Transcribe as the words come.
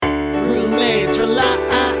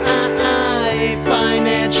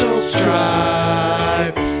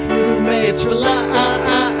strive. Roommates for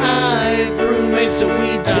life. Roommates till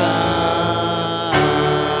we die.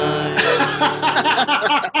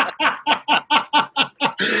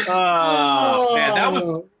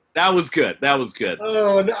 Man, that was good. That was good.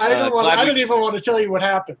 Oh, I don't even want to tell you what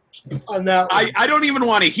happened on that one. I don't even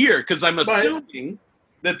want to hear because I'm assuming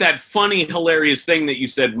that funny, hilarious thing that you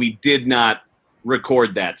said, we did not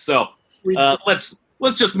record that. So let's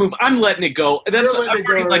just move. I'm letting it go. I'm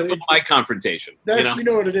already like with my confrontation. You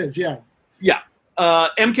know what it is, yeah. Yeah.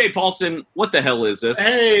 MK Paulson, what the hell is this?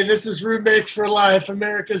 Hey, this is Roommates for Life,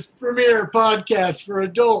 America's premier podcast for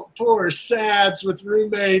adult poor sads with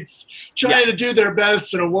roommates trying to do their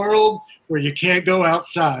best in a world where you can't go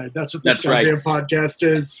outside. That's what this goddamn podcast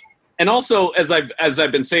is. And also, as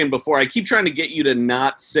I've been saying before, I keep trying to get you to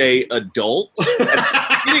not say adult at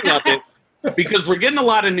the beginning of it because we're getting a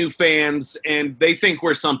lot of new fans and they think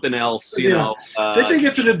we're something else. You know, they think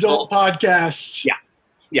it's an adult podcast. Yeah.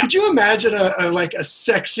 Yeah. Could you imagine a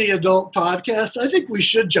sexy adult podcast? I think we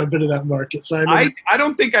should jump into that market, Simon. I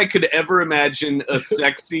don't think I could ever imagine a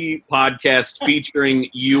sexy podcast featuring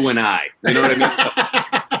you and I. You know what I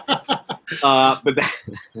mean?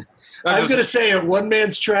 I'm going to say it, one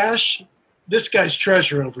man's trash, this guy's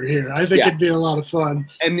treasure over here. I think it'd be a lot of fun.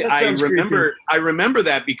 And I remember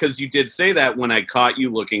that because you did say that when I caught you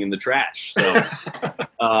looking in the trash. So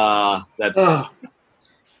that's...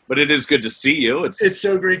 But it is good to see you. It's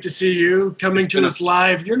so great to see you coming to us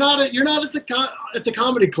live. You're not at the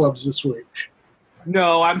comedy clubs this week.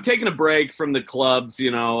 No, I'm taking a break from the clubs.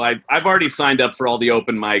 You know, I've already signed up for all the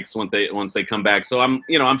open mics once they come back. So I'm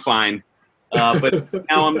fine. But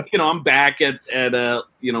now I'm back at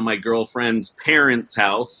my girlfriend's parents'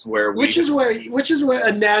 house which is where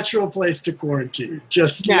a natural place to quarantine.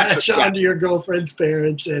 Just latch onto your girlfriend's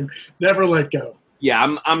parents and never let go.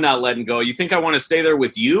 Yeah, I'm not letting go. You think I want to stay there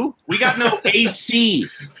with you? We got no AC.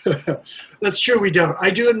 That's true, we don't.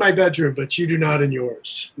 I do in my bedroom, but you do not in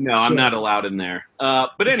yours. No, I'm not allowed in there.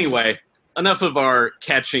 But anyway, enough of our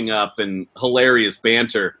catching up and hilarious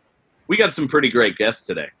banter. We got some pretty great guests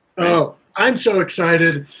today. Right? Oh, I'm so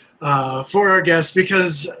excited for our guests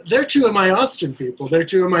because they're two of my Austin people. They're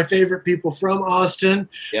two of my favorite people from Austin.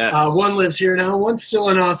 Yes. One lives here now. One's still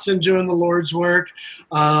in Austin doing the Lord's work.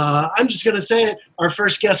 I'm just going to say it. Our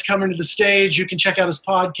first guest coming to the stage. You can check out his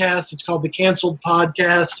podcast. It's called The Canceled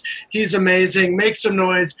Podcast. He's amazing. Make some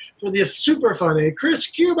noise for the super funny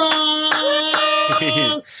Chris Cubas.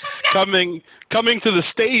 Coming to the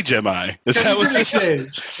stage, am I? Is that what this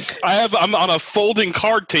is? I'm on a folding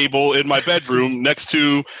card table in my bedroom next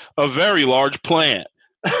to a very large plant.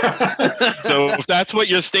 So if that's what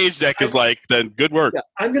your stage deck is like, then good work. Yeah,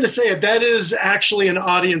 I'm going to say it. That is actually an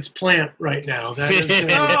audience plant right now. That is,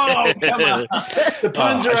 come on. The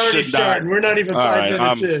puns are already starting. We're not even 5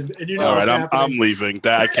 minutes in, and you know what's happening. I'm leaving.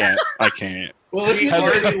 I can't. Well, if you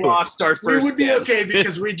already lost our first, we would be okay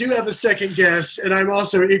because we do have a second guest, and I'm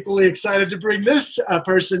also equally excited to bring this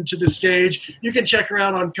person to the stage. You can check her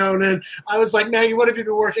out on Conan. I was like, Maggie, what have you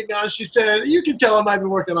been working on? She said, you can tell him I've been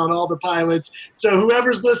working on all the pilots. So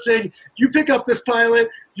whoever's listening, you pick up this pilot,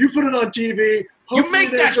 you put it on TV. Hopefully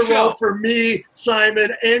there's a role for me,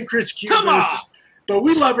 Simon, and Chris Cubas. Come on. But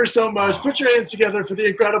we love her so much. Put your hands together for the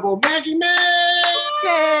incredible Maggie May!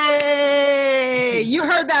 Yay! You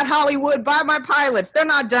heard that, Hollywood. Buy my pilots. They're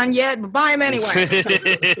not done yet, but buy them anyway.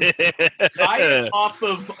 Buy it off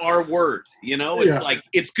of our word. You know, it's like,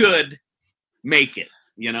 it's good. Make it,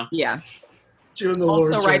 you know? Yeah.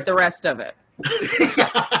 Also write the rest of it.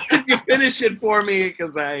 Could you finish it for me?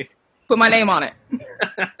 Because I... Put my name on it.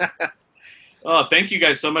 Oh, thank you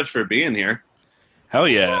guys so much for being here. Hell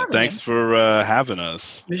yeah. Thanks for having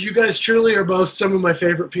us. You guys truly are both some of my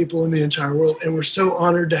favorite people in the entire world, and we're so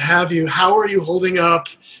honored to have you. How are you holding up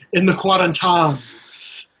in the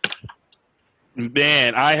quarantines?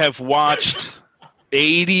 Man, I have watched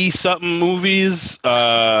 80-something movies.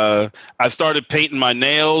 I started painting my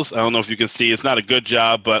nails. I don't know if you can see. It's not a good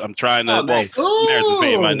job, but I'm trying to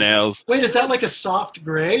paint my nails. Wait, is that like a soft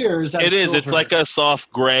gray or is that It is. silver? It's like a soft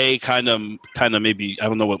gray, kind of maybe, I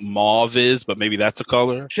don't know what mauve is, but maybe that's a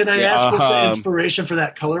color. Can I ask what the inspiration for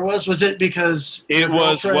that color was? Was it because it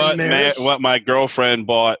was what my girlfriend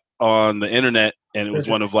bought on the internet, and it was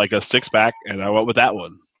one of like a 6-pack, and I went with that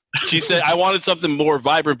one. She said I wanted something more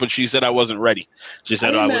vibrant, but she said I wasn't ready. She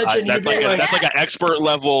said that's like an expert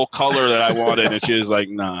level color that I wanted, and she was like,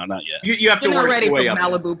 "Nah, not yet." You have to work ready your way for up.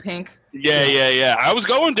 Malibu pink. Yeah. I was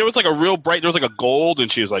going. There was like a real bright. There was like a gold,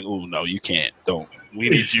 and she was like, "Oh no, you can't. Don't. We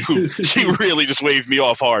need you." She really just waved me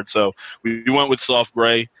off hard. So we went with soft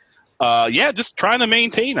gray. Just trying to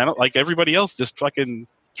maintain. I don't like everybody else. Just fucking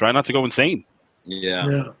try not to go insane.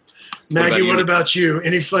 Yeah. Maggie, what about you?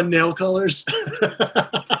 Any fun nail colors?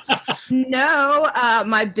 No,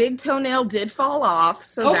 my big toenail did fall off,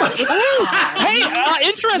 so that was fun. Hey,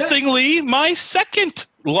 interestingly, my second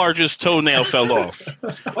largest toenail fell off.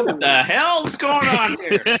 What the hell's going on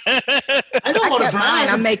here? I don't want to Kept mine. brag.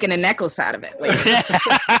 I'm making a necklace out of it.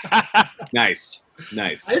 Nice.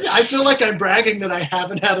 I feel like I'm bragging that I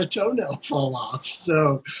haven't had a toenail fall off.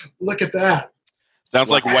 So look at that. Sounds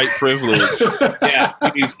like white privilege. Yeah,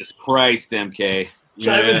 Jesus Christ, MK.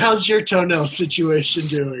 Simon, Yeah. how's your toenail situation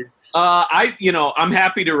doing? I'm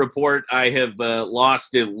happy to report I have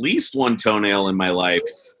lost at least one toenail in my life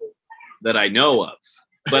that I know of.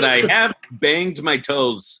 But I have banged my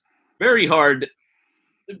toes very hard,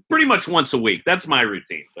 pretty much once a week. That's my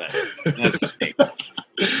routine. But that's just me.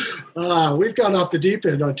 We've gone off the deep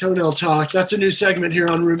end on Toenail Talk. That's a new segment here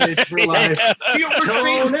on Roommates for Life.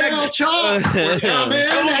 Toenail Talk. We're coming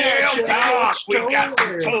at Toenail ya. talk. We got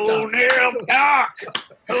some toenail talk.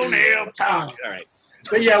 Toenail talk. All right.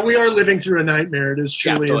 But yeah, we are living through a nightmare. It is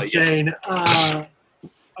truly Yeah, insane. How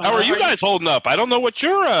are you guys holding up? I don't know what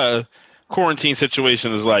your quarantine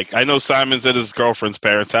situation is like. I know Simon's at his girlfriend's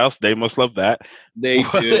parents' house. They must love that. They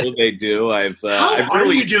do. How I've are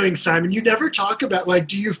really you doing, Simon? You never talk about, like,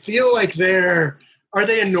 do you feel like are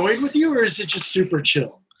they annoyed with you, or is it just super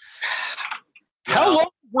chill? How long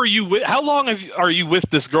were you with? How long are you with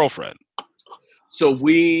this girlfriend? So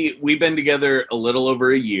we've been together a little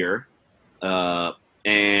over a year,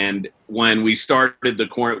 and when we started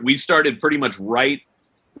we started pretty much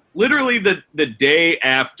literally the day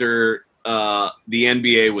after the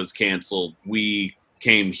NBA was canceled. We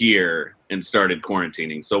came here and started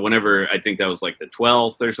quarantining. So whenever, I think that was like the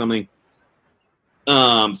 12th or something.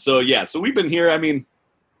 So we've been here. I mean,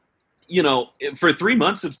 for 3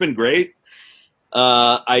 months, it's been great.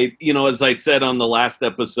 As I said on the last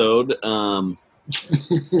episode, one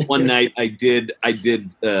night I did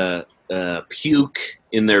puke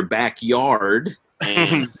in their backyard,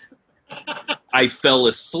 and I fell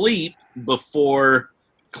asleep before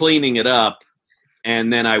cleaning it up,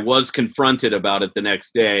 and then I was confronted about it the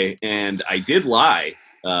next day, and I did lie.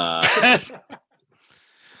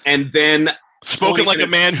 And then Spoken like a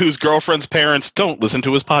man whose girlfriend's parents don't listen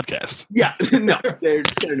to his podcast. Yeah, no, they're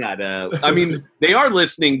not. I mean, they are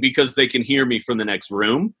listening because they can hear me from the next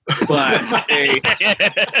room, but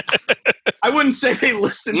I wouldn't say they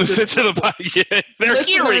listen to the podcast. Yeah, they're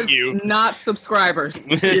hearing you. Not subscribers.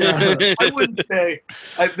 Yeah. I wouldn't say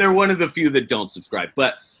they're one of the few that don't subscribe.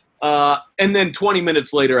 But and then 20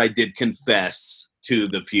 minutes later, I did confess to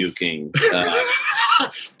the puking.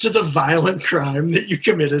 To the violent crime that you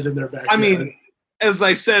committed in their backyard. I mean, as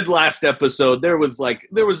I said last episode, there was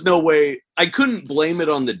no way. I couldn't blame it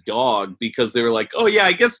on the dog because they were like, oh, yeah,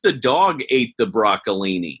 I guess the dog ate the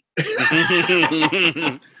broccolini.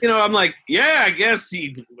 I'm like, yeah, I guess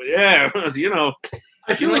I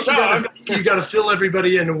feel like you got to fill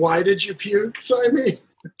everybody in. Why did you puke, Simon?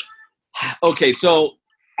 Okay, so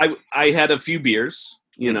I had a few beers,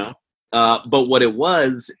 but what it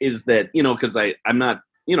was is that, because I'm not,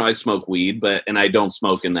 I smoke weed, and I don't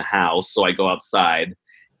smoke in the house, so I go outside.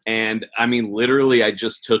 And I mean, literally, I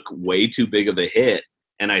just took way too big of a hit,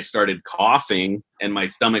 and I started coughing, and my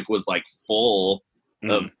stomach was like full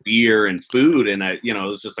of beer and food, and it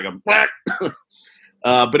was just like a black.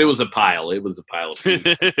 But it was a pile. It was a pile of food.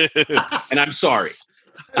 And I'm sorry.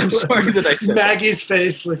 I'm sorry that I said Maggie's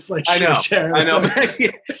face looks like I know.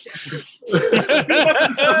 Maggie.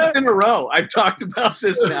 In a row. I've talked about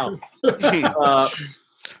this now.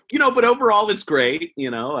 But overall it's great.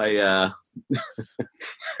 It's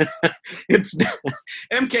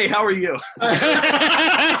MK, how are you?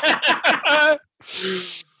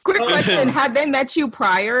 Quick question. Had they met you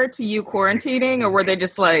prior to you quarantining, or were they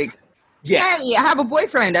just like, Yes. hey, I have a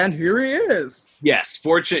boyfriend and here he is? Yes.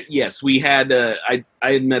 Yes, we had, I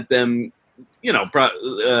had met them,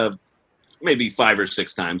 maybe 5 or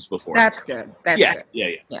 6 times before. That's good. That's good.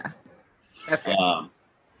 Yeah. That's good.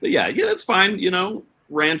 But yeah, that's fine.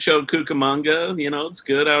 Rancho Cucamonga, it's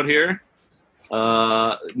good out here.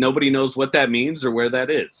 Nobody knows what that means or where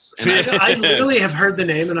that is. And I literally have heard the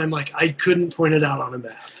name, and I'm like, I couldn't point it out on a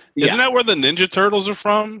map. Isn't that where the Ninja Turtles are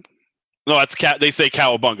from? No, they say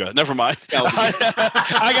Cowabunga. Never mind.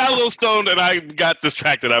 I got a little stoned and I got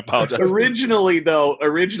distracted. I apologize. Originally though,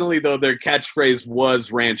 their catchphrase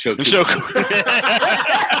was Rancho Cucamonga.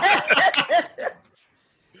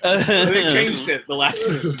 They changed it the last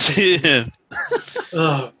one.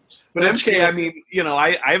 But MK, I mean,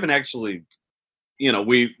 I haven't actually,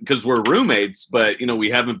 because we're roommates, but,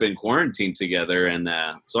 we haven't been quarantined together. And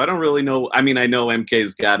so I don't really know. I mean, I know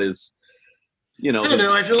MK's got his you know. I don't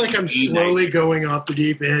know. I feel like I'm slowly going off the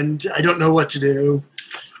deep end. I don't know what to do.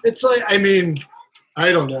 It's like, I mean,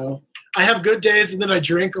 I don't know. I have good days and then I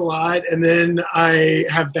drink a lot, and then I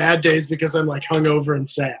have bad days because I'm like hungover and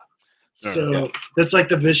sad. So that's like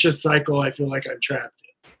the vicious cycle I feel like I'm trapped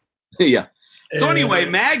in. Yeah. So anyway,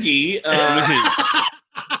 Maggie.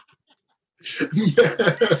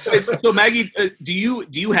 So Maggie, do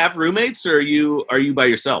you have roommates, or are you by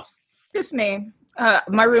yourself? It's me.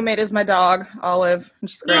 My roommate is my dog, Olive.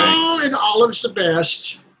 She's great. Oh, and Olive's the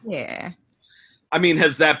best. Yeah. I mean,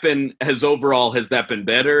 has that been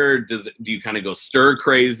better? Do you kind of go stir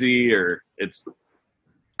crazy, or it's?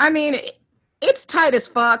 I mean, it's tight as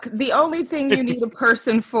fuck. The only thing you need a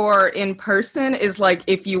person for in person is like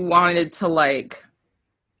if you wanted to like.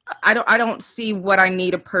 I don't see what I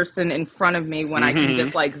need a person in front of me when I can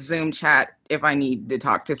just like Zoom chat if I need to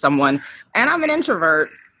talk to someone. And I'm an introvert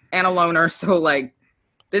and a loner, so like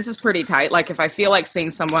this is pretty tight. Like if I feel like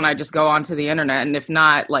seeing someone, I just go onto the internet, and if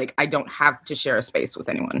not, like I don't have to share a space with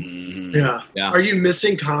anyone. Yeah. Are you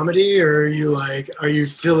missing comedy, or are you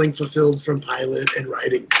feeling fulfilled from pilot and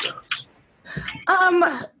writing stuff?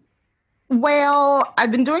 Well,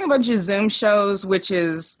 I've been doing a bunch of Zoom shows, which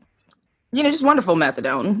is just wonderful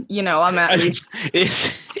methadone. I'm at least.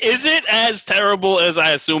 Is it as terrible as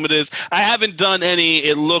I assume it is? I haven't done any.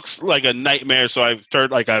 It looks like a nightmare, so I've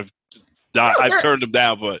turned them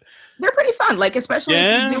down. But they're pretty fun. Like especially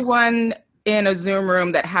if you do one in a Zoom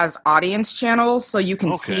room that has audience channels, so you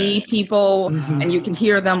can see people and you can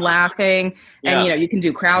hear them laughing, and you can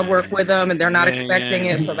do crowd work with them, and they're not expecting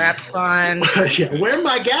it, so that's fun. Where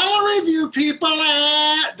my gallery view people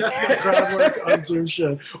at? That's my crowd work on Zoom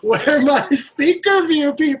show. Where my speaker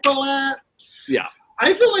view people at? Yeah,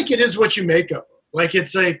 I feel like it is what you make of them. Like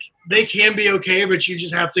it's like they can be okay, but you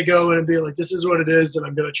just have to go in and be like, this is what it is, and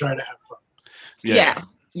I'm gonna try to have fun. Yeah.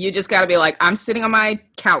 You just got to be like, I'm sitting on my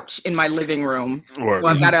couch in my living room. So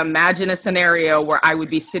I've got to imagine a scenario where I would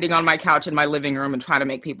be sitting on my couch in my living room and trying to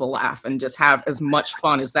make people laugh and just have as much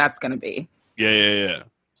fun as that's going to be. Yeah.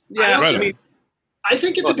 I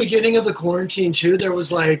think at the beginning of the quarantine too, there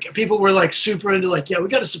was like people were like super into like, we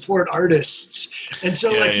got to support artists, and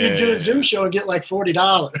so you do a Zoom show and get like $40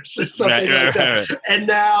 or something like that. And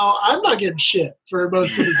now I'm not getting shit for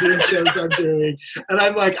most of the Zoom shows I'm doing, and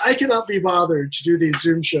I'm like, I cannot be bothered to do these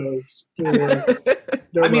Zoom shows. I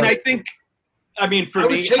mean, I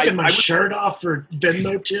was taking my shirt off for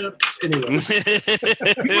Venmo tips. Anyway,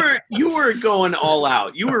 you were going all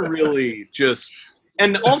out. You were really just,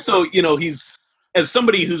 and also he's. As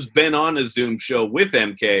somebody who's been on a Zoom show with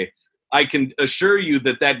MK, I can assure you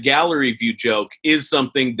that gallery view joke is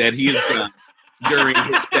something that he has done during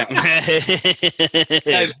his set.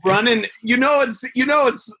 Guys, running,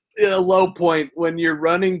 it's a low point when you're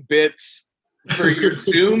running bits for your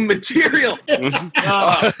Zoom material.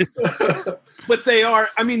 But they are.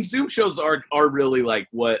 I mean, Zoom shows are really like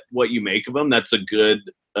what you make of them. That's a good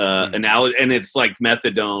analogy, and it's like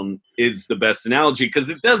methadone is the best analogy because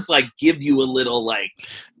it does like give you a little like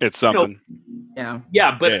it's something.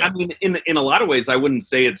 But I mean, in a lot of ways, I wouldn't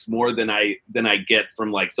say it's more than I get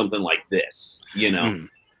from like something like this.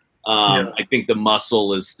 I think the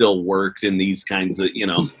muscle is still worked in these kinds of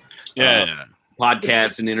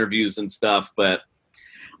podcasts and interviews and stuff. But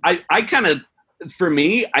I kind of, for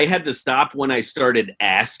me, I had to stop when I started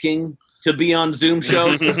asking to be on Zoom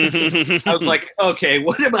shows. I was like, okay,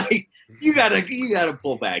 what am I? You gotta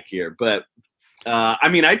pull back here. But I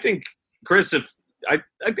mean, I think, Chris, I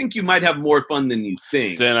think you might have more fun than you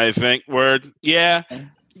think. Then I think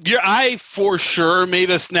I for sure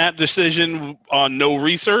made a snap decision on no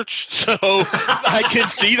research, so I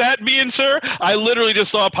could see that being sure. I literally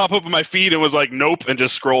just saw it pop up in my feed and was like, nope, and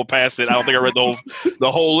just scrolled past it. I don't think I read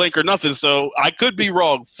the whole link or nothing, so I could be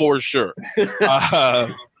wrong for sure.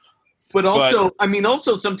 But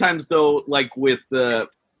also sometimes though, like with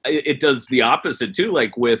it does the opposite too.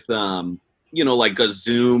 Like with like a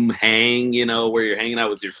Zoom hang, where you're hanging out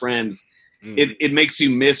with your friends. It makes you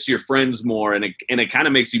miss your friends more, and it kind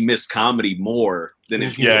of makes you miss comedy more than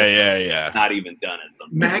if you not even done it.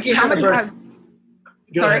 Maggie,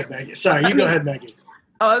 go ahead, Maggie. Sorry, go ahead, Maggie.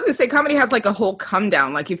 I was gonna say comedy has like a whole come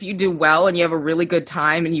down. Like if you do well and you have a really good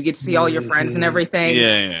time and you get to see all your friends and everything,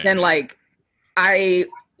 then like I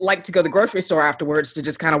like to go to the grocery store afterwards to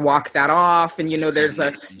just kind of walk that off. And, there's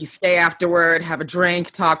you stay afterward, have a drink,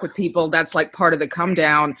 talk with people. That's like part of the come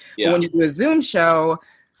down. Yeah. But when you do a Zoom show,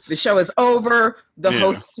 the show is over. The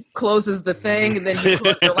host closes the thing, and then you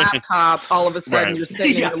close your laptop. All of a sudden, you're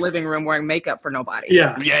sitting in your living room wearing makeup for nobody.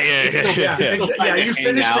 Yeah. You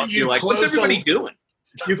finish it. You're like, what's everybody doing?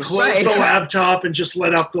 You close the laptop and just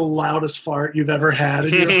let out the loudest fart you've ever had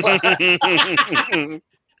in your life.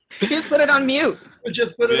 You just put it on mute.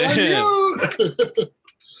 Just put it on mute.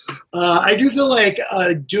 I do feel like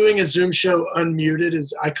doing a Zoom show unmuted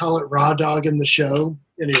is, I call it raw dogging the show.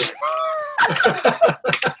 Anyway.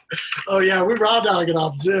 Oh, yeah, we raw dogging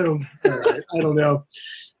off Zoom. All right, I don't know.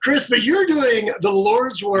 Chris, but you're doing the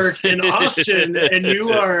Lord's work in Austin, and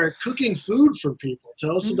you are cooking food for people.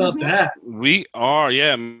 Tell us about that. We are,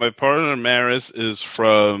 yeah. My partner, Maris, is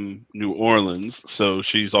from New Orleans, so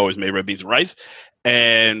she's always made red beans and rice.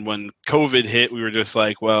 And when COVID hit, we were just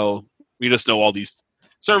like, well, we just know all these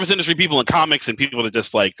service industry people and comics and people that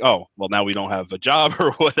just like, oh, well, now we don't have a job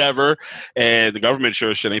or whatever, and the government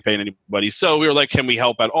sure shit ain't paying anybody. So we were like, can we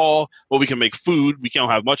help at all? Well, we can make food. We don't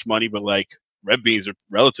have much money, but like red beans are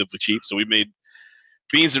relatively cheap. So we made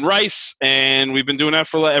beans and rice, and we've been doing that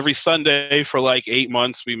for like every Sunday for like 8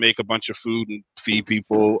 months. We make a bunch of food and feed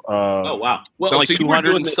people. Oh, wow. Well, like so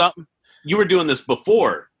 200 and something. You were doing this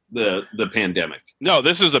before the pandemic. No,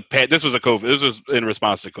 this was a COVID. This was in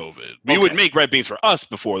response to COVID. We would make red beans for us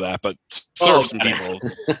before that, but serve some people.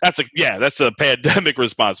 That's a pandemic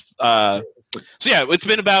response. So yeah, it's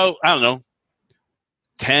been about, I don't know,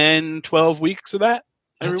 10, 12 weeks of that.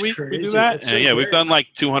 Every week we do that. And yeah, we've done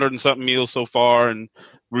like 200 and something meals so far, and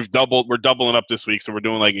we're doubling up this week, so we're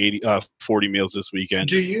doing like 40 meals this weekend.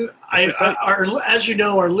 Do you? As you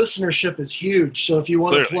know, our listenership is huge. So if you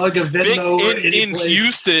want to plug a Venmo in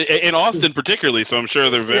Houston, in Austin particularly, so I'm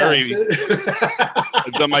sure they're very.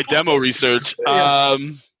 I've done my demo research. Yeah.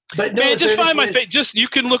 But no, man, just find my face. Just you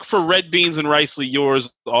can look for Red Beans and Ricely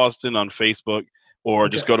Yours Austin on Facebook, or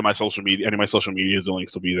just go to my social media. Any of my social medias, the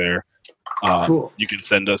links will be there. Cool. You can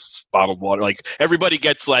send us bottled water. Like everybody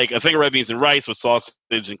gets like a thing of red beans and rice with sausage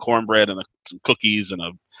and cornbread and some cookies and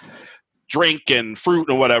a drink and fruit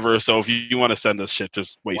and whatever. So if you want to send us shit,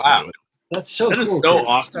 just ways to do it. That's so that cool. Is so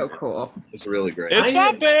awesome. So cool. It's really great. It's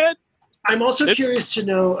not bad. I'm also curious to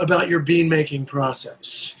know about your bean making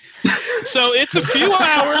process. So it's a few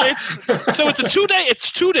hours. It's a 2 day.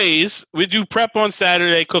 It's 2 days. We do prep on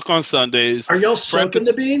Saturday, cook on Sundays. Are y'all soaking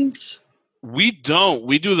the beans? We don't.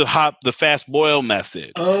 We do the fast boil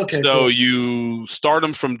method. Oh, okay. So cool. You start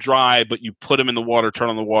them from dry, but you put them in the water, turn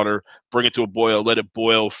on the water, bring it to a boil, let it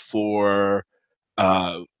boil for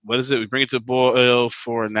what is it? We bring it to a boil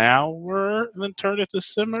for an hour and then turn it to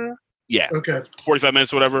simmer. Yeah. Okay. 45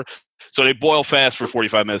 minutes, whatever. So they boil fast for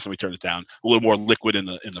 45 minutes, and we turn it down. A little more liquid in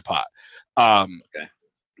the pot. Okay.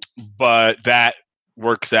 But that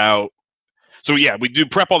works out. So yeah, we do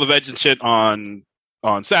prep all the veg and shit on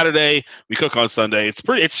Saturday. We cook on Sunday. It's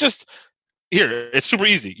super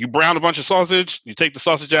easy. You brown a bunch of sausage, you take the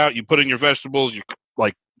sausage out, you put in your vegetables, you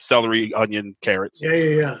like celery, onion, carrots.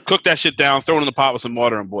 Yeah. Cook that shit down, throw it in the pot with some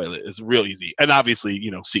water and boil it. It's real easy. And obviously,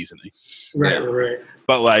 seasoning. Right.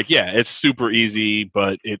 But like, yeah, it's super easy,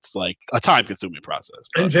 but it's like a time consuming process.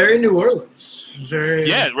 But, and very New Orleans.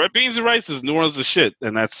 Yeah, red beans and rice is New Orleans is shit.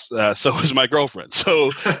 And that's so is my girlfriend. So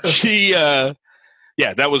she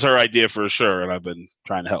yeah, that was her idea for sure, and I've been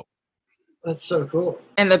trying to help. That's so cool.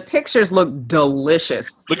 And the pictures look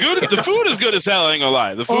delicious. The food is good as hell, I ain't gonna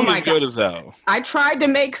lie. The food is good as hell. I tried to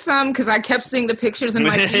make some because I kept seeing the pictures in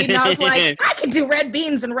my feed, and I was like, I can do red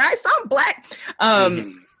beans and rice. I'm black.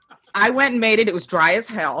 I went and made it. It was dry as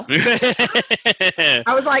hell. I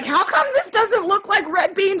was like, how come this doesn't look like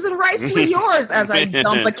red beans and rice yours? As I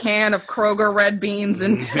dump a can of Kroger red beans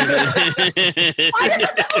into it. Why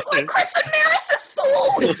doesn't this look like Chris and Maris's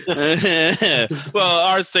food? Well,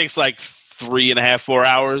 ours takes like 3.5, 4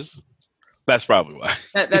 hours. That's probably why.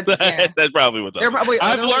 That's probably what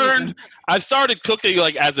I've started cooking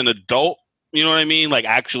like as an adult. You know what I mean? Like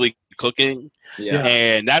actually cooking. Yeah.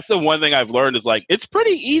 And that's the one thing I've learned is like, it's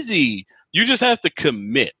pretty easy. You just have to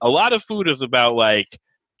commit. A lot of food is about like,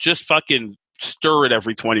 just fucking stir it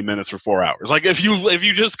every 20 minutes for 4 hours. Like if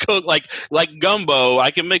you just cook like gumbo, I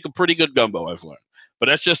can make a pretty good gumbo, I've learned. But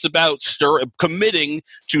that's just about committing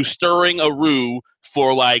to stirring a roux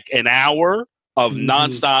for like an hour of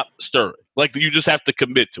nonstop stirring. Like you just have to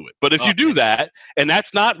commit to it. But if you do that, and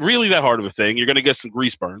that's not really that hard of a thing, you're going to get some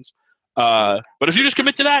grease burns. But if you just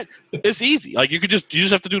commit to that, it's easy. Like you just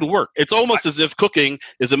have to do the work. It's almost as if cooking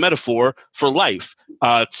is a metaphor for life.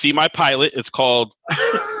 See my pilot. It's called.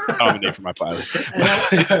 I'm a name for my pilot.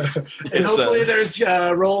 And hopefully there's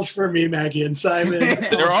roles for me, Maggie and Simon.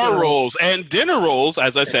 There are roles and dinner roles.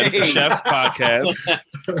 As I said, it's a chef podcast.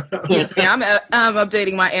 Yes, I'm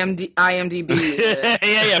updating my IMDb.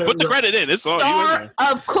 Yeah. Put the credit in. It's all Star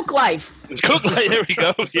of Cook Life. Cook Life. There we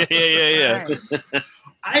go. Yeah. Right.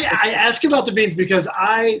 I ask about the beans because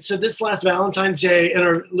so this last Valentine's Day, and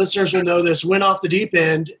our listeners will know this, went off the deep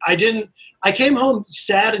end. I came home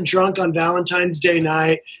sad and drunk on Valentine's Day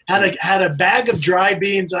night, had a bag of dry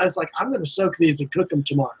beans. I was like, I'm going to soak these and cook them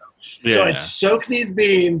tomorrow. Yeah. So I soak these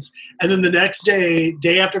beans, and then the next day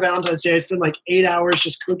after Valentine's Day, I spend like 8 hours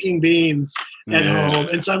just cooking beans at home.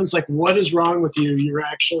 And someone's like, what is wrong with you? You're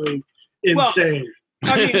actually insane.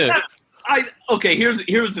 Well, I mean,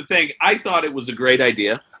 here's the thing. I thought it was a great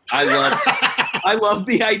idea. I love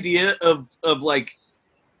the idea of like,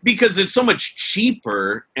 because it's so much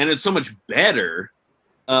cheaper and it's so much better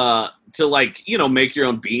to like, make your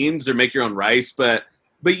own beans or make your own rice. But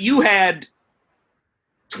you had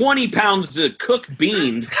 20 pounds of cooked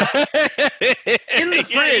beans in the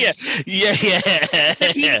fridge. Yeah.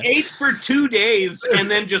 He ate for 2 days and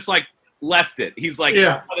then just like left it. He's like,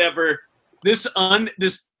 whatever. This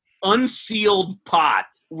unsealed pot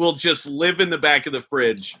will just live in the back of the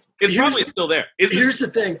fridge. It's probably still there. Here's the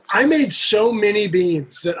thing. I made so many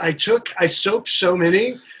beans that I soaked so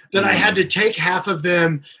many that I had to take half of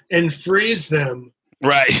them and freeze them.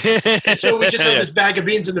 Right. So we just had this bag of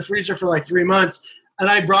beans in the freezer for like 3 months. And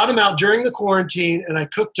I brought them out during the quarantine and I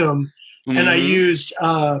cooked them. And I used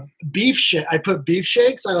beef shake. I put beef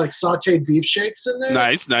shakes. I like sauteed beef shakes in there.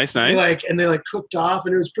 Nice. And they like cooked off,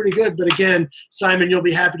 and it was pretty good. But again, Simon, you'll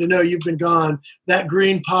be happy to know you've been gone. That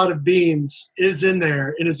green pot of beans is in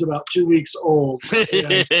there and is about 2 weeks old.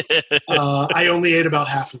 And, I only ate about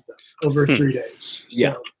half of them over 3 days. So.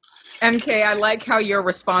 Yeah. MK, I like how your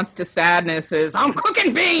response to sadness is, I'm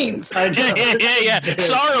cooking beans. Yeah.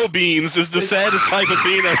 Sorrow beans is the saddest type of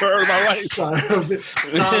bean I've heard in my life.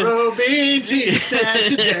 Sorrow beans, he's sad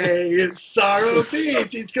today. It's sorrow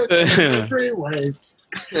beans, he's cooking the freeway.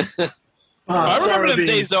 I remember them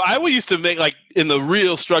days, though. I used to make, like, in the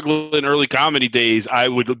real struggle in early comedy days, I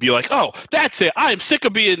would be like, oh, that's it. I'm sick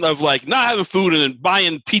of like, not having food and then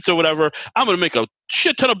buying pizza or whatever. I'm going to make a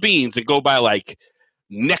shit ton of beans and go buy, like,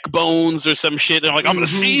 neck bones or some shit. And I'm like, I'm going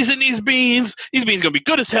to season these beans. These beans are going to be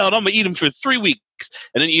good as hell. And I'm going to eat them for 3 weeks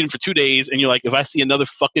and then eat them for 2 days. And you're like, if I see another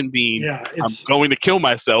fucking bean, I'm going to kill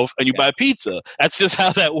myself. And you buy pizza. That's just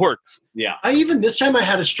how that works. Yeah. This time I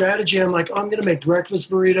had a strategy. I'm like, I'm going to make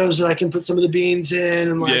breakfast burritos that I can put some of the beans in.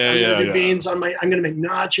 And like, I'm going to do beans on I'm going to make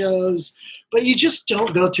nachos. But you just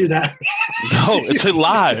don't go through that. No, it's a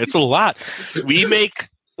lot. It's a lot. We make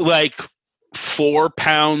like 4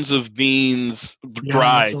 pounds of beans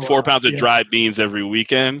dried, 4 pounds of dried beans every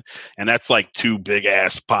weekend. And that's like 2 big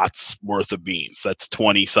ass pots worth of beans. That's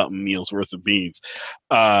 20 something meals worth of beans.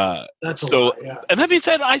 That's a lot. Yeah. And that being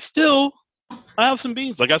said, I have some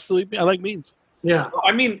beans. Like I like beans. Yeah.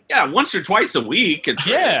 I mean, once or twice a week.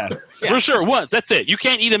 For sure. Once. That's it. You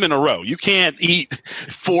can't eat them in a row. You can't eat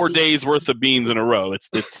 4 days worth of beans in a row. It's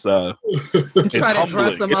humbling.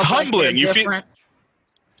 It's humbling. You feel.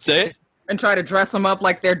 Say it. And try to dress them up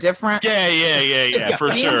like they're different. Yeah,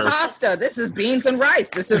 for bean sure. And pasta. This is beans and rice.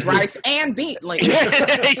 This is rice and beans. Like,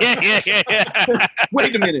 yeah.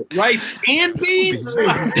 Wait a minute, rice and beans.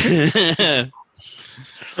 I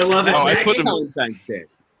love it.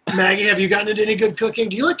 Maggie, have you gotten into any good cooking?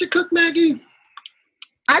 Do you like to cook, Maggie?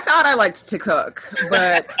 I thought I liked to cook,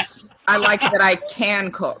 but I like that I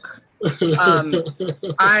can cook. When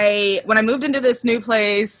I moved into this new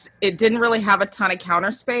place, it didn't really have a ton of counter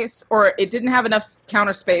space, or it didn't have enough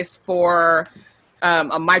counter space for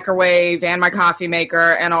a microwave and my coffee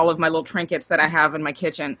maker and all of my little trinkets that I have in my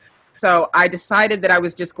kitchen. So I decided that I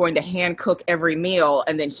was just going to hand cook every meal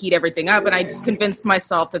and then heat everything up. And I just convinced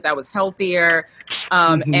myself that was healthier.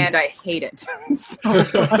 And I hate it so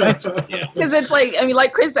much. Because it's like, I mean,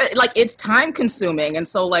 like Chris said, like it's time consuming. And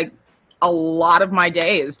so like, a lot of my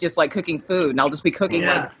day is just like cooking food, and I'll just be cooking.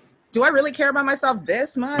 Like, do I really care about myself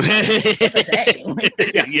this much? Yeah. I mean,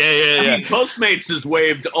 Postmates has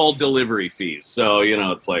waived all delivery fees, so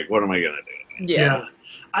it's like, what am I gonna do? Yeah.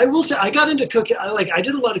 I will say I got into cooking. I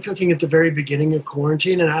did a lot of cooking at the very beginning of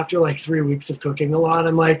quarantine, and after like 3 weeks of cooking a lot,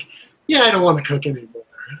 I'm like, I don't want to cook anymore.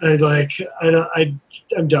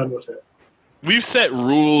 I'm done with it. We've set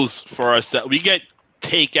rules for ourselves. We get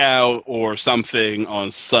takeout or something on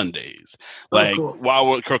Sundays. While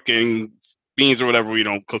we're cooking beans or whatever, we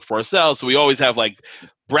don't cook for ourselves. So we always have like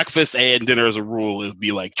breakfast and dinner as a rule. It would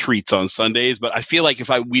be like treats on Sundays. But I feel like if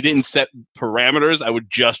we didn't set parameters, I would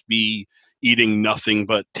just be eating nothing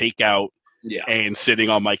but takeout and sitting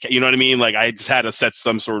on my, you know what I mean? Like I just had to set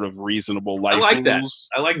some sort of reasonable life rules.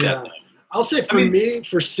 I like that. I'll say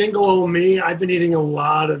for single me, I've been eating a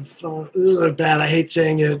lot of bad. I hate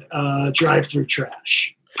saying it. Drive-through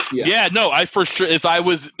trash. Yeah, no, I for sure. If I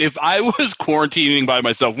was quarantining by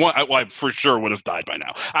myself, I for sure would have died by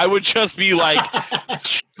now. I would just be like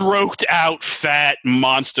stroked out, fat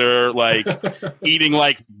monster, like eating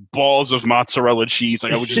like balls of mozzarella cheese.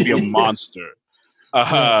 Like I would just be a monster.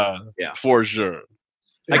 For sure.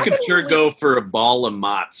 I could sure go for a ball of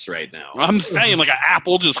mozz right now. I'm saying like an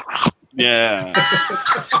apple, just yeah.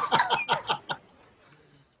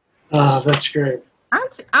 Oh, that's great.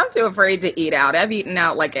 I'm too afraid to eat out. I've eaten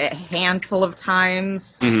out like a handful of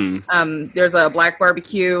times. Mm-hmm. There's a black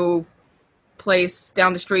barbecue place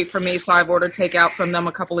down the street from me, so I've ordered takeout from them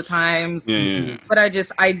a couple of times. Yeah. But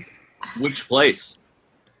Which place?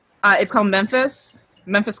 It's called Memphis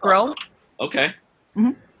Grill. Okay.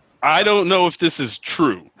 Mm-hmm. I don't know if this is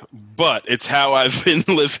true, but it's how I've been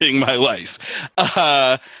living my life.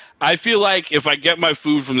 I feel like if I get my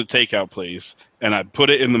food from the takeout place and I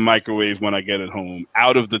put it in the microwave when I get it home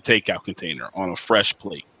out of the takeout container on a fresh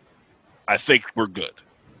plate, I think we're good.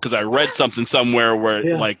 Because I read something somewhere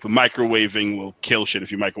where like microwaving will kill shit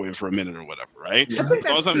if you microwave for a minute or whatever, right? Yeah. As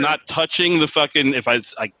long as I'm not touching the fucking, if I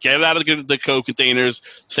get it out of the Coke containers,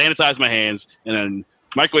 sanitize my hands, and then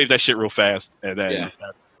microwave that shit real fast, and then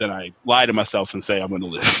I lie to myself and say I'm going to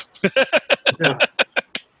live.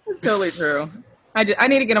 It's totally true. I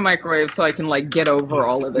need to get a microwave so I can like get over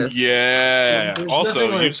all of this. Yeah. There's Also,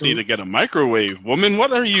 nothing you like need to get a microwave. Woman,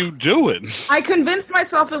 what are you doing? I convinced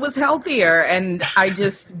myself it was healthier, and I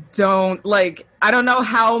just don't like. I don't know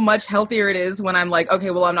how much healthier it is when I'm like,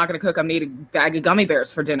 okay, well, I'm not going to cook. I'm going to eat a bag of gummy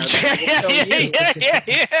bears for dinner. Yeah.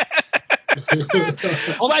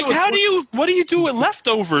 Like, what do you do with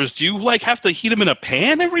leftovers? Do you like have to heat them in a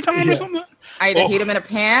pan every time or something? I either heat them in a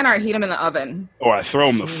pan or I heat them in the oven. Or I throw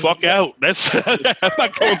them the fuck out. That's I'm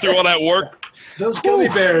not going through all that work. Those gummy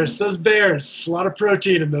bears, those bears, a lot of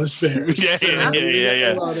protein in those bears. Yeah.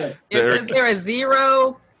 It says they're a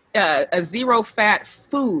zero fat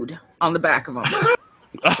food on the back of them.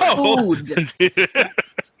 Oh. Food.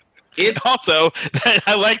 Also,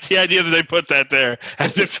 I like the idea that they put that there,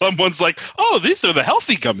 as if someone's like, "Oh, these are the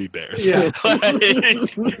healthy gummy bears." Yeah.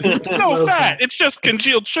 There's no fat. It's just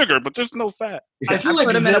congealed sugar, but there's no fat. I feel like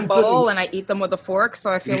put them in a bowl and I eat them with a fork,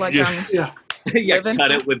 so I feel like I'm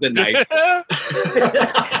Cut it with a knife.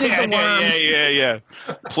 Yeah.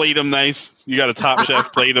 Plate them nice. You got a Top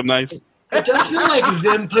Chef. Plate them nice. It does feel like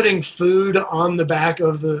them putting food on the back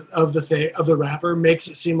of the wrapper makes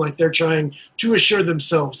it seem like they're trying to assure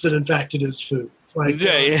themselves that in fact it is food. Like,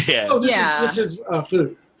 oh, this is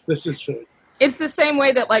food. This is food. It's the same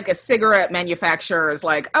way that like a cigarette manufacturer is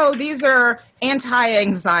like, oh, these are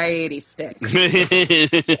anti-anxiety sticks.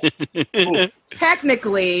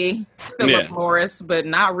 Technically, Philip Morris, but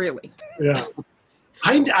not really. Yeah.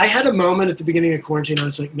 I had a moment at the beginning of quarantine. I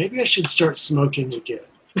was like, maybe I should start smoking again.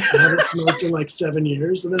 I haven't smoked in like 7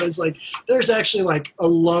 years, and then I was like, "There's actually like a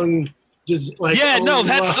lung, that's like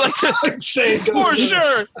thing for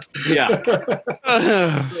sure." Yeah.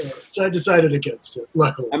 So I decided against it.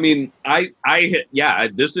 Luckily, I mean,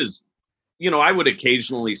 this is, I would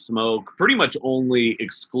occasionally smoke, pretty much only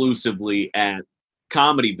exclusively at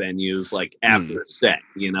comedy venues, like after a set,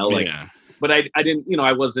 But I didn't,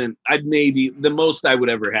 I wasn't, maybe the most I would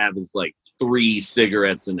ever have is like 3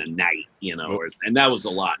 cigarettes in a night, and that was a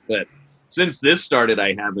lot. But since this started,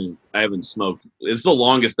 I haven't smoked. It's the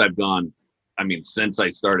longest I've gone, since I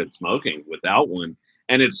started smoking without one.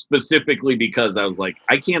 And it's specifically because I was like,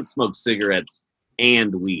 I can't smoke cigarettes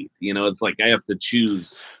and weed. It's like I have to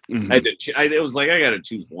choose. Mm-hmm. It was like I got to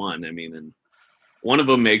choose one. And one of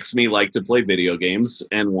them makes me like to play video games,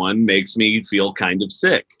 and one makes me feel kind of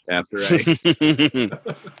sick after I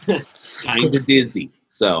kind of dizzy.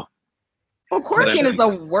 So, well, quarantine is the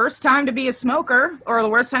worst time to be a smoker, or the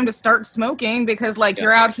worst time to start smoking, because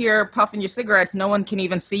you're out here puffing your cigarettes. No one can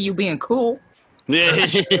even see you being cool.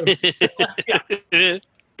 Nobody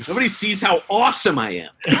sees how awesome I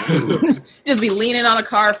am. Just be leaning on a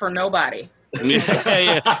car for nobody.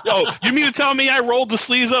 Oh, you mean to tell me I rolled the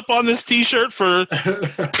sleeves up on this T-shirt for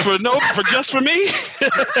just for me?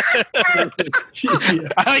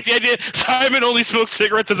 I like the idea. Simon only smokes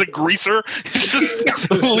cigarettes as a greaser. He's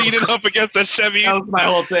just leaning up against a Chevy. That was my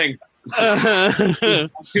whole thing. I'm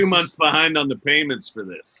 2 months behind on the payments for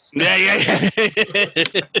this.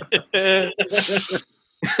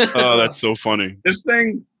 Oh, that's so funny. This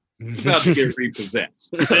thing is about to get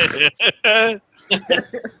repossessed.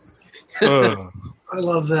 I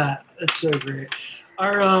love that. That's so great.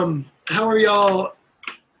 How are y'all?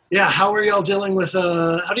 Yeah, how are y'all dealing with?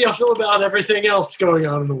 How do y'all feel about everything else going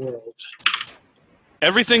on in the world?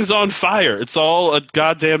 Everything's on fire. It's all a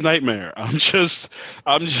goddamn nightmare. I'm just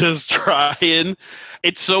trying.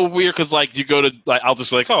 It's so weird because like you go to like I'll just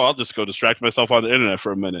be like, oh, I'll just go distract myself on the internet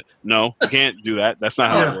for a minute. No, you can't do that. That's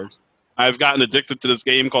not how it works. I've gotten addicted to this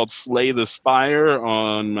game called Slay the Spire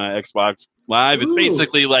on my Xbox Live. It's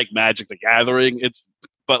basically like Magic the Gathering.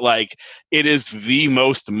 But like it is the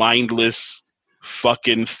most mindless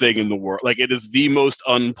fucking thing in the world. Like it is the most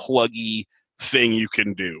unpluggy thing you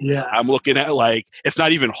can do. Yeah. I'm looking at like it's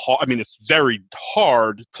not even hard. I mean, it's very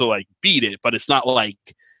hard to like beat it, but it's not like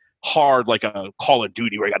hard like a Call of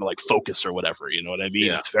Duty where you got to like focus or whatever. You know what I mean?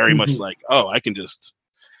 Yeah. It's very much like, oh, I can just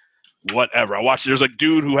whatever. I watched. There's like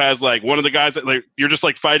dude who has like one of the guys that like you're just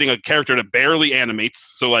like fighting a character that barely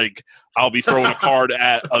animates. So like I'll be throwing a card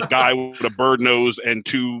at a guy with a bird nose and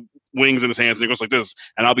 2 wings in his hands, and he goes like this,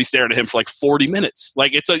 and I'll be staring at him for like 40 minutes.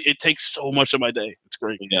 Like it takes so much of my day. It's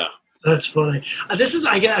great. Yeah. That's funny. I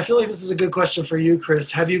feel like this is a good question for you,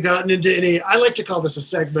 Chris. Have you gotten into any, I like to call this a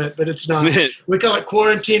segment, but it's not. We call it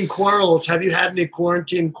quarantine quarrels. Have you had any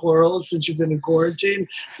quarantine quarrels since you've been in quarantine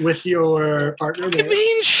with your partner? I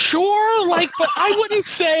mean, sure, like, but I wouldn't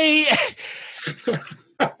say.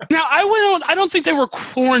 Now, I don't think they were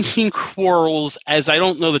quarantine quarrels, as I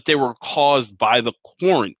don't know that they were caused by the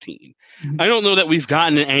quarantine. I don't know that we've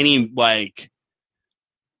gotten any like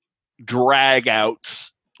drag outs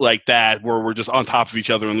like that where we're just on top of each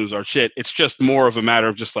other and lose our shit. It's just more of a matter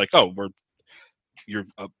of just like, oh, you're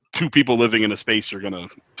 2 people living in a space. You're gonna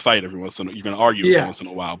fight every once in a, you're gonna argue every once in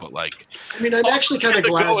a while. But like, I mean, I'm actually kind of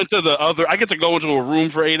glad. I get to go into a room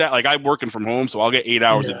for 8 hours. Like I'm working from home, so I'll get 8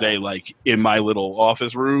 hours a day, like in my little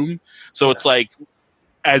office room. So it's like,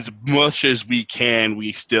 as much as we can,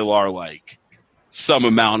 we still are like some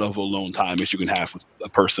amount of alone time as you can have with a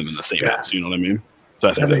person in the same house. You know what I mean? So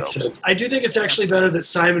I think that makes sense. I do think it's actually better that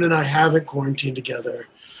Simon and I haven't quarantined together.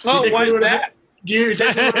 Oh, why is that? Do you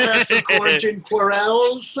think we would have had some quarantine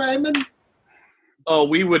quarrels, Simon? Oh,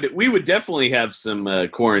 we would definitely have some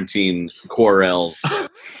quarantine quarrels.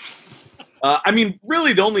 I mean,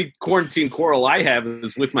 really, the only quarantine quarrel I have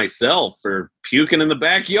is with myself for puking in the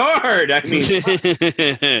backyard. I mean,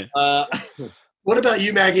 what about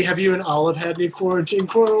you, Maggie? Have you and Olive had any quarantine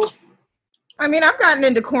quarrels? I mean, I've gotten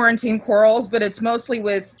into quarantine quarrels, but it's mostly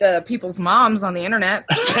with people's moms on the internet.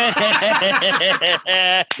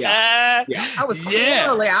 I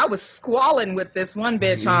was squalling with this one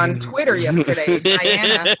bitch on Twitter yesterday,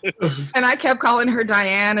 Diana, and I kept calling her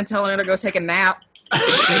Diane and telling her to go take a nap.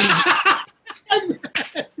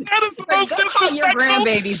 That is the most disrespectful. Call your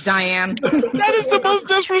grandbabies, Diane. That is the most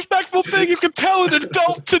disrespectful thing you can tell an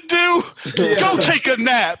adult to do. Go take a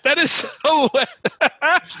nap. That is so.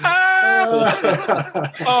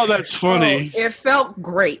 Oh, that's funny. It felt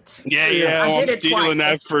great. Yeah. I'm stealing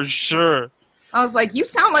that for sure. I was like, you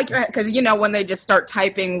sound like you're, because you know when they just start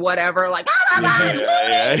typing whatever, like blah blah blah,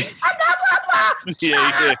 blah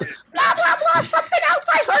blah blah, something else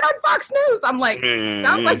I heard on Fox News. I'm like,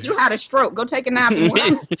 sounds like you had a stroke. Go take a nap.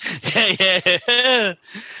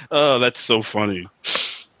 Oh, that's so funny.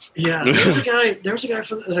 Yeah, there was a guy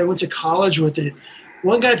that I went to college with.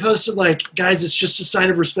 One guy posted like, guys, it's just a sign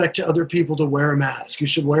of respect to other people to wear a mask. You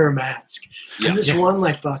should wear a mask. And this one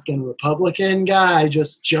like fucking Republican guy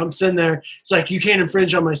just jumps in there. It's like, you can't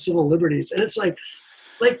infringe on my civil liberties. And it's like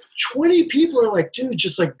 20 people are like, dude,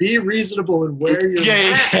 just like be reasonable and wear your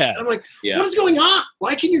mask. And I'm like, what is going on?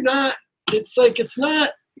 Why can you not? It's like, it's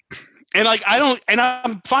not. And like,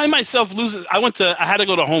 I find myself losing. I had to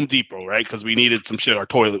go to Home Depot, right? Because we needed some shit. Our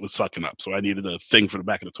toilet was fucking up. So I needed a thing for the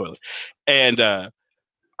back of the toilet. And,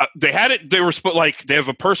 they had it. They were like, they have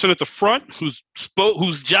a person at the front whose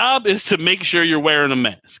job is to make sure you're wearing a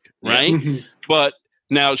mask, right? Mm-hmm. But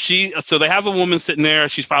now so they have a woman sitting there.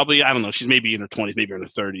 She's probably, I don't know, she's maybe in her 20s, maybe in her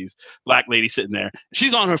 30s. Black lady sitting there.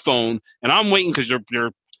 She's on her phone, and I'm waiting because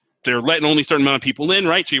they're letting only a certain amount of people in,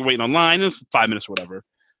 right? So you're waiting online. It's 5 minutes or whatever.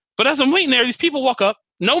 But as I'm waiting there, these people walk up,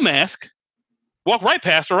 no mask, walk right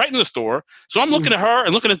past her, right in the store. So I'm looking at her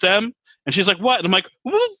and looking at them. And she's like, what? And I'm like,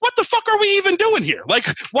 what the fuck are we even doing here? Like,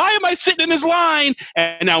 why am I sitting in this line?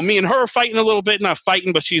 And now me and her are fighting a little bit, not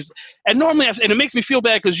fighting, but and normally, and it makes me feel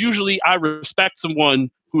bad because usually I respect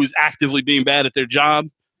someone who's actively being bad at their job.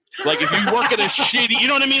 Like if you work at a shitty, you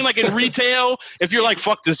know what I mean? Like in retail, if you're like,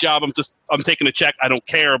 fuck this job, I'm taking a check. I don't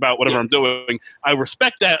care about whatever I'm doing. I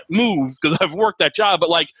respect that move because I've worked that job, but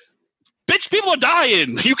like, bitch, people are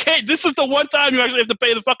dying. You can't, this is the one time you actually have to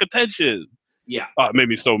pay the fuck attention. Yeah. Oh, it made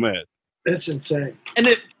me so mad. It's insane.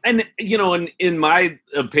 And you know, in my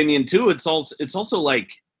opinion too, it's also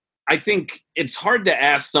like, I think it's hard to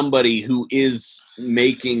ask somebody who is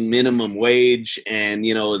making minimum wage and,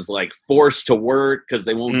 you know, is like forced to work because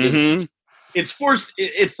they won't get, it's forced.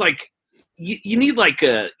 It's like, you need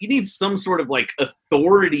you need some sort of like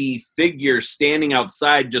authority figure standing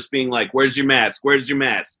outside just being like, where's your mask,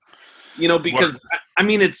 because I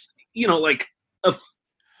mean it's like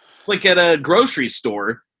like at a grocery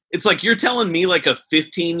store, it's like you're telling me like a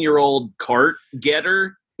 15-year-old cart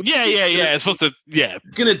getter it's supposed to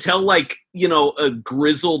gonna tell like a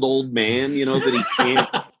grizzled old man that he can't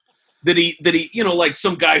that he like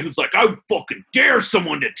some guy who's like, I fucking dare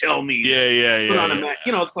someone to tell me put on a mask.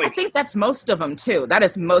 It's like, I think that's most of them too. That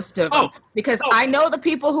is most of them, because I know the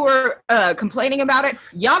people who are complaining about it.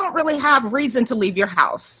 Y'all don't really have reason to leave your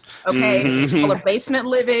house, okay? People are basement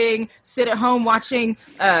living, sit at home watching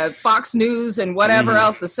Fox News and whatever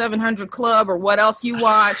else, the 700 Club or what else you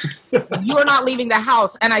watch. You're not leaving the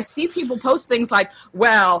house, and I see people post things like,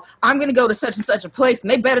 "Well, I'm going to go to such and such a place, and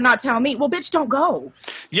they better not tell me." Well, bitch, don't go.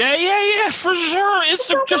 Yeah, for sure.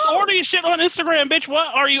 Just order your shit on Instagram, bitch.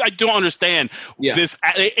 What are you? I don't understand this.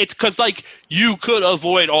 It's because like you could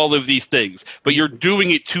avoid all of these things, but you're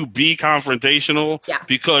doing it to be confrontational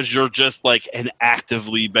because you're just like an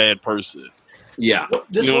actively bad person. Yeah, well,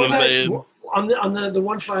 this you know one what I'm guy, saying? On the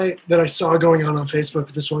one fight that I saw going on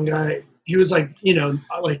Facebook, this one guy, he was like,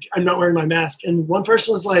 like, I'm not wearing my mask, and one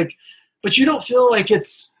person was like, but you don't feel like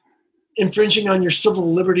it's infringing on your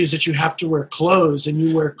civil liberties that you have to wear clothes, and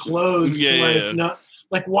you wear clothes not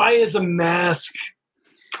like, why is a mask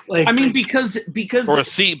like, I mean, because or a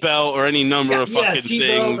seatbelt or any number of fucking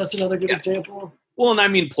things. That's another good example. Well, and I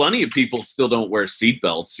mean, plenty of people still don't wear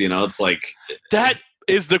seatbelts. It's like that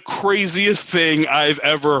is the craziest thing I've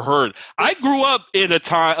ever heard. I grew up in a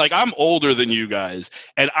time, like, I'm older than you guys,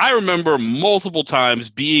 and I remember multiple times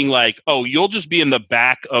being like, oh, you'll just be in the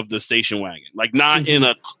back of the station wagon, like not in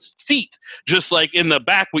a seat, just like in the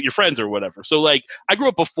back with your friends or whatever. So like I grew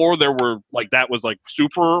up before there were like, that was like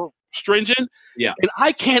super stringent. Yeah. And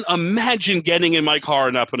I can't imagine getting in my car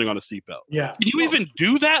and not putting on a seatbelt. Yeah. Can you even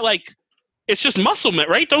do that? Like, it's just muscle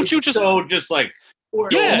memory, right? Don't you just... So just like...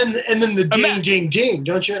 And then the ding, ding, ding.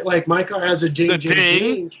 Don't you? Like, my car has a ding, ding,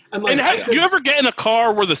 ding. I'm like, you ever get in a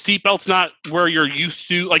car where the seatbelt's not where you're used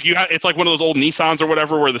to? Like, it's like one of those old Nissans or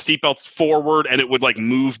whatever where the seatbelt's forward and it would like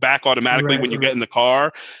move back automatically when you get in the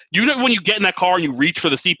car. When you get in that car and you reach for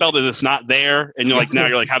the seatbelt and it's not there, and you're like, now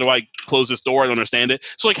you're like, how do I close this door? I don't understand it.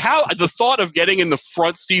 So like, how the thought of getting in the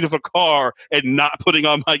front seat of a car and not putting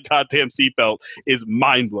on my goddamn seatbelt is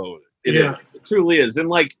mind blowing. It truly is, and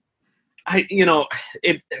like.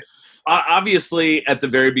 It obviously at the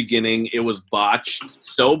very beginning it was botched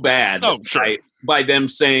so bad by them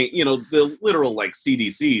saying, the literal like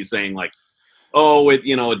CDC saying like, oh, it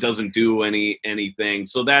doesn't do anything.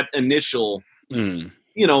 So that initial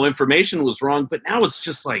information was wrong, but now it's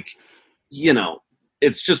just like,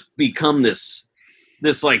 it's just become this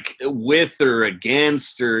like with or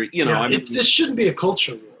against or this shouldn't be a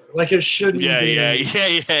culture war. Like, it shouldn't be. Yeah.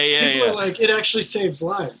 People are like, it actually saves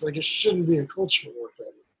lives. Like, it shouldn't be a culture war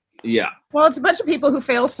thing. Yeah. Well, it's a bunch of people who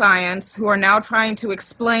fail science who are now trying to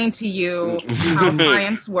explain to you how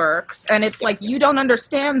science works. And it's like, you don't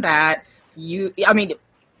understand that.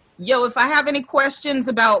 If I have any questions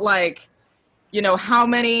about, like, how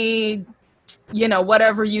many...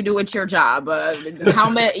 whatever you do at your job, how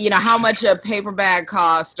much a paper bag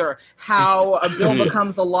costs or how a bill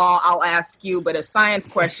becomes a law, I'll ask you. But a science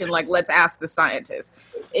question, like, let's ask the scientists.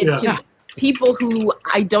 It's just people who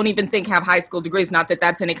I don't even think have high school degrees. Not that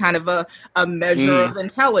that's any kind of a measure of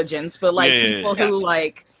intelligence, but like people who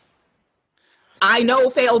like, I know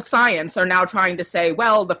failed science are now trying to say,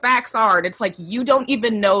 well, the facts are, and it's like, you don't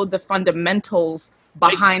even know the fundamentals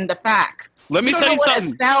behind the facts. Let me tell you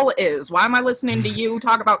something. What a cell is. Why am I listening to you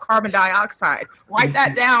talk about carbon dioxide? Write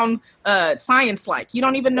that down science-like. You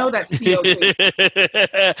don't even know that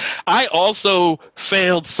CO2. I also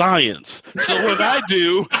failed science. So what I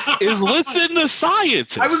do is listen to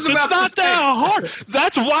scientists. It's not that hard.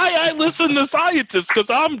 That's why I listen to scientists, because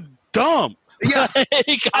I'm dumb. Yeah,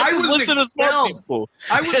 I was listen to smart people.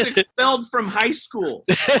 I was expelled from high school.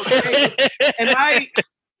 Okay? And I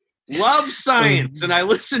love science, and I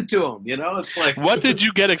listen to them. It's like, what did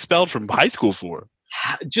you get expelled from high school for?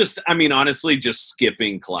 Honestly, just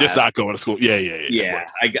skipping class. Just not going to school. Yeah.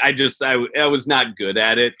 I was not good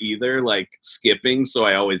at it either, like skipping, so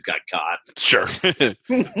I always got caught. Sure.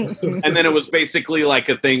 And then it was basically like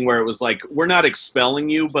a thing where it was like, we're not expelling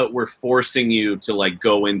you, but we're forcing you to like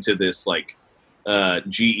go into this like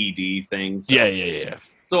GED thing. So. Yeah.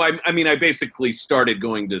 So I basically started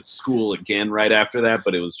going to school again right after that,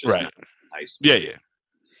 but it was just not high school. Yeah.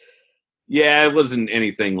 Yeah, it wasn't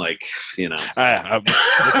anything like, I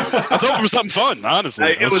was hoping for something fun,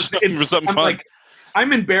 honestly. I was hoping for something fun. Like,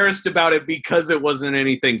 I'm embarrassed about it because it wasn't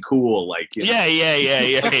anything cool. Like, you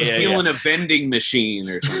know, stealing a vending machine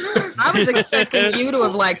or something. I was expecting you to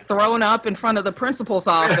have like thrown up in front of the principal's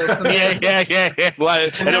office. And Like, and it I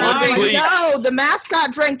wasn't was clean. like, no, the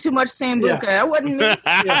mascot drank too much sambuca. That wasn't me.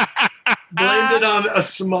 Yeah. Blamed it on a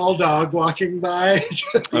small dog walking by.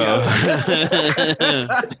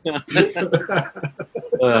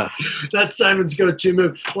 That's Simon's go-to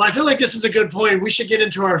move. Well, I feel like this is a good point. We should get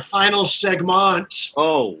into our final segment,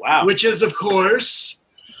 Oh, wow. which is, of course,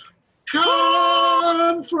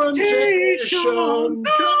 confrontation.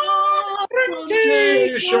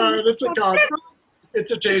 Confrontation. It's a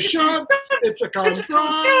confrontation. It's a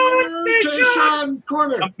confrontation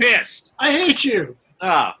corner. I'm pissed. I hate you.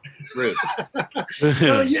 Ah, rude.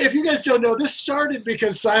 So if you guys don't know, this started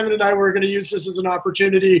because Simon and I were going to use this as an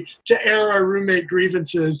opportunity to air our roommate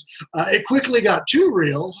grievances. It quickly got too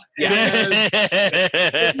real. And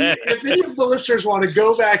if any of the listeners want to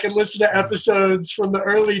go back and listen to episodes from the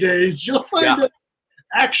early days, you'll find us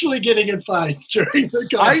actually getting in fights during the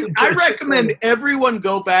confrontation. I recommend everyone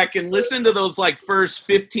go back and listen to those like first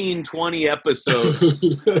 15, 20 episodes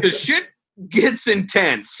because shit gets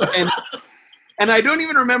intense. And I don't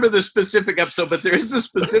even remember the specific episode, but there is a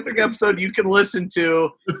specific episode you can listen to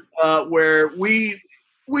where we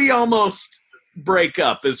almost break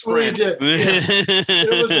up as friends. We did. Yeah. It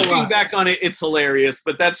was a Looking lot. back on it, it's hilarious.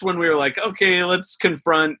 But that's when we were like, okay, let's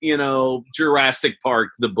confront, Jurassic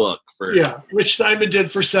Park, the book. Which Simon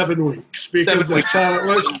did for 7 weeks because 7 weeks.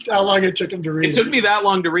 that's how long it took him to read It took me that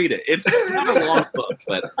long to read it. It's not a long book,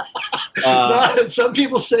 but some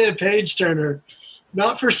people say a page turner.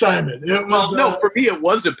 Not for Simon. It was, for me, it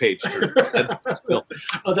was a page turner.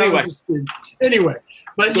 Was a screen. Anyway,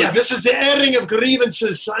 but this is the airing of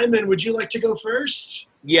grievances. Simon, would you like to go first?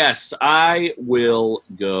 Yes, I will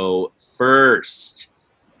go first.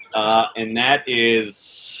 And that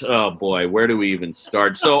is, oh boy, where do we even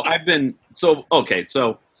start? So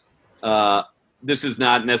this is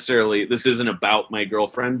not necessarily, this isn't about my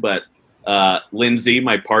girlfriend, but Lindsay,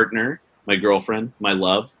 my partner, my girlfriend, my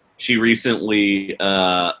love, she recently,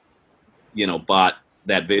 bought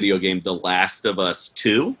that video game, The Last of Us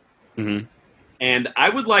 2. Mm-hmm. And I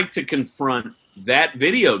would like to confront that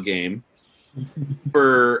video game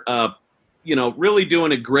for, really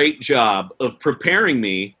doing a great job of preparing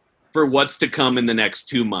me for what's to come in the next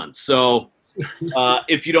 2 months. So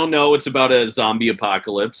if you don't know, it's about a zombie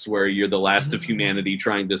apocalypse where you're the last of humanity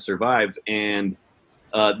trying to survive. And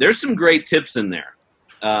there's some great tips in there.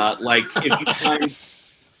 Like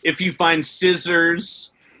if you find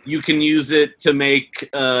scissors, you can use it to make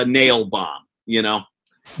a nail bomb,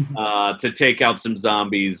 to take out some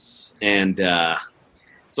zombies. And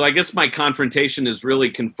so I guess my confrontation is really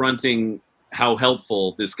confronting how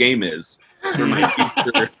helpful this game is for my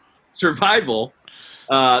future survival.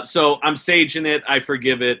 So I'm saging it. I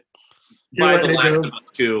forgive it. By The Last of Us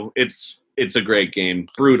 2, it's a great game.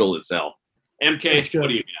 Brutal as hell. MK, what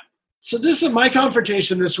do you got? So this is my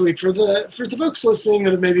confrontation this week for the folks listening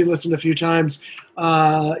that have maybe listened a few times.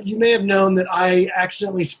 You may have known that I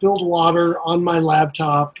accidentally spilled water on my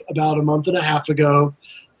laptop about a month and a half ago.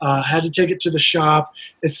 Had to take it to the shop.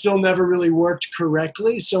 It still never really worked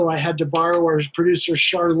correctly, so I had to borrow our producer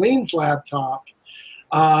Charlene's laptop.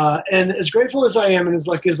 And as grateful as I am and as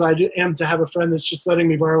lucky as I am to have a friend that's just letting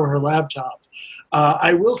me borrow her laptop,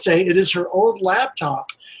 I will say it is her old laptop.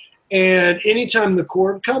 And anytime the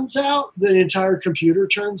cord comes out, the entire computer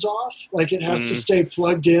turns off. Like it has to stay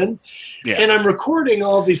plugged in. Yeah. And I'm recording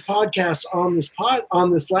all of these podcasts on this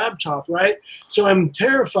laptop, right? So I'm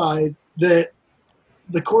terrified that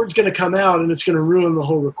the cord's going to come out and it's going to ruin the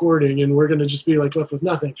whole recording and we're going to just be like left with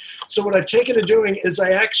nothing. So what I've taken to doing is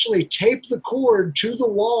I actually tape the cord to the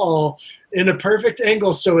wall in a perfect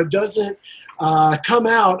angle so it doesn't come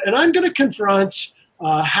out. And I'm going to confront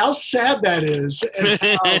how sad that is and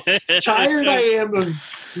how tired I am of.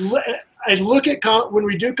 I look at when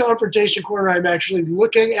we do Confrontation Corner, I'm actually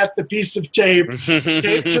looking at the piece of tape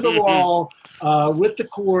taped to the wall with the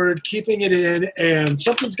cord, keeping it in, and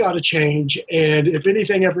something's got to change. And if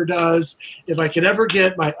anything ever does, if I can ever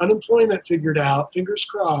get my unemployment figured out, fingers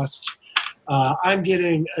crossed, I'm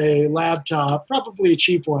getting a laptop, probably a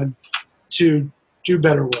cheap one, to do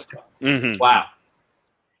better work on. Mm-hmm. Wow.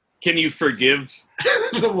 Can you forgive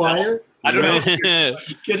the wire? I don't know.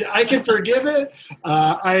 I can forgive it.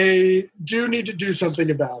 I do need to do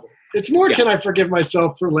something about it. It's more, can I forgive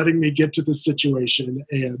myself for letting me get to this situation?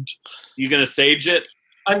 And you going to sage it?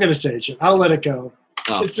 I'm going to sage it. I'll let it go.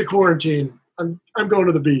 Oh. It's the quarantine. I'm going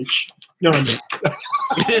to the beach. No, I'm not.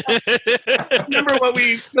 Remember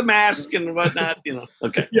the mask and whatnot, you know.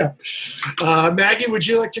 Okay. Yeah. Maggie, would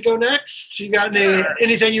you like to go next? You got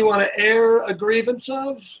anything you want to air a grievance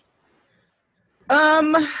of?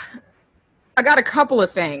 I got a couple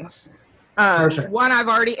of things. Perfect. One I've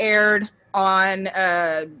already aired on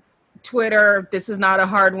Twitter. This is not a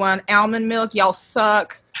hard one. Almond milk, y'all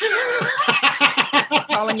suck.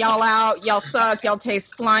 Calling y'all out. Y'all suck. Y'all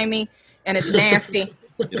taste slimy, and it's nasty.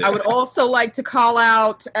 I would also like to call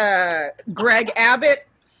out Greg Abbott.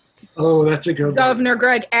 Oh, that's a good one. Governor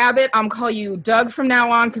Greg Abbott. I'm calling you Doug from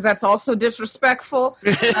now on because that's also disrespectful.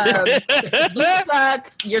 You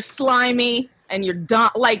suck. You're slimy, and you're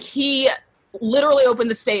dumb. Like, he literally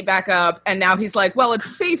opened the state back up, and now he's like, well,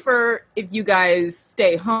 it's safer if you guys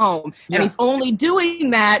stay home. Yeah. And he's only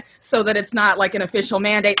doing that so that it's not like an official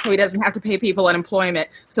mandate, so he doesn't have to pay people unemployment.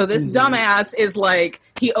 So this dumbass is like,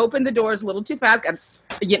 he opened the doors a little too fast,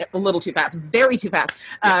 a little too fast, very too fast,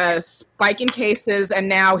 spiking cases, and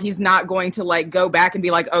now he's not going to like go back and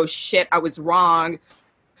be like, oh shit, I was wrong.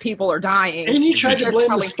 People are dying. And he tried to blame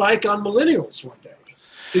the spike on millennials one day.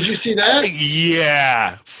 Did you see that?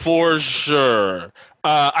 Yeah, for sure.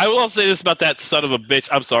 I will also say this about that son of a bitch.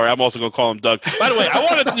 I'm sorry. I'm also going to call him Doug. By the way, I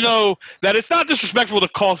wanted to know that it's not disrespectful to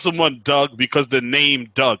call someone Doug because the name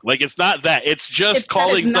Doug. Like, it's not that. It's just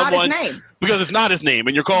calling someone because it's not his name,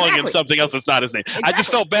 and you're calling him something else that's not his name. Exactly. I just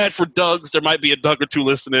felt bad for Dougs. There might be a Doug or two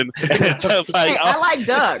listening. I like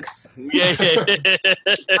Dougs. Yeah.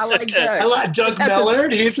 I like Dougs. I like Doug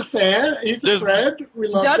Mellard. He's a fan. He's a friend. We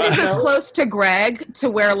love Doug is Mellard. as close to Greg to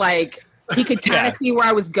where, like, he could kind of see where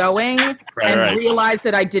I was going and realize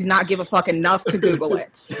that I did not give a fuck enough to Google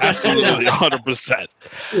it. Absolutely, 100%.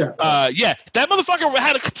 Yeah, that motherfucker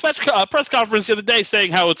had a press conference the other day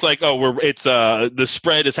saying how it's like, the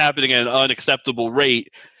spread is happening at an unacceptable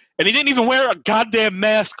rate. And he didn't even wear a goddamn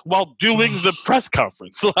mask while doing the press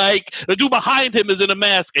conference. Like, the dude behind him is in a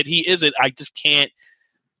mask, and he isn't. I just can't.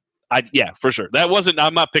 Yeah, for sure.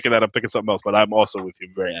 I'm not picking that. I'm picking something else, but I'm also with you.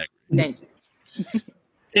 I'm very angry. Thank you.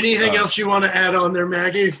 Anything else you want to add on there,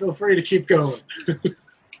 Maggie? Feel free to keep going.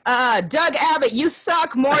 Doug Abbott, you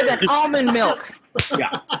suck more than almond milk.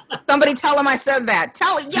 Yeah. Somebody tell him I said that.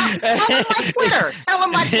 Tell him my Twitter. Tell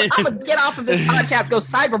him my Twitter. I'm going to get off of this podcast, go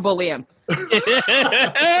cyberbully him.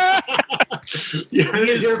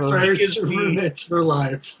 Your first roommates for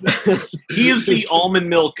life. He is the almond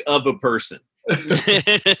milk of a person.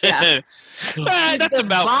 Yeah. That's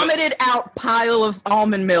about vomited out pile of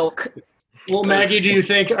almond milk. Well, Maggie, do you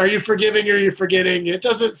think, are you forgiving or are you forgetting? It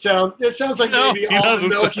sounds like maybe almond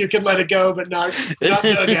milk you can let it go, but not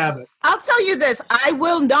Doug Abbott. I'll tell you this, I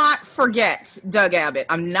will not forget Doug Abbott.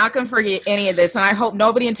 I'm not going to forget any of this, and I hope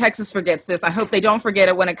nobody in Texas forgets this. I hope they don't forget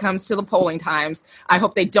it when it comes to the polling times. I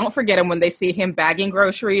hope they don't forget him when they see him bagging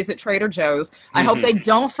groceries at Trader Joe's. I hope they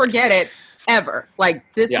don't forget it ever. Like,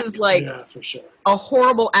 this is like for sure. a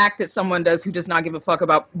horrible act that someone does who does not give a fuck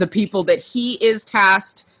about the people that he is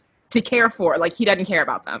tasked to care for. Like, he doesn't care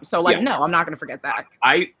about them. So, no, I'm not going to forget that.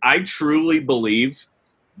 I truly believe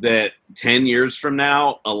that 10 years from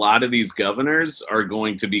now, a lot of these governors are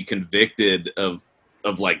going to be convicted of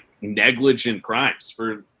like negligent crimes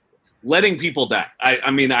for letting people die. I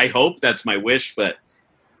mean, I hope, that's my wish, but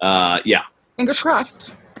yeah. Fingers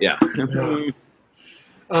crossed. Yeah.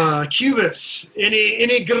 Cubis,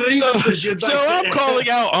 any grievances you'd like to I'm calling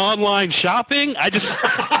out online shopping. I just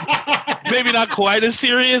maybe not quite as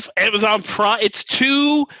serious. Amazon Prime, it's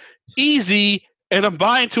too easy, and I'm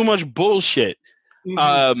buying too much bullshit.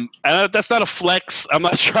 And that's not a flex. I'm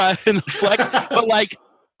not trying to flex, but like,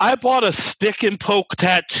 I bought a stick and poke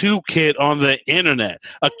tattoo kit on the internet.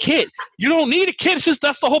 A kit. You don't need a kit. It's just,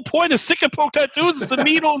 that's the whole point of stick and poke tattoos. It's a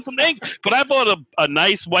needle and some ink. But I bought a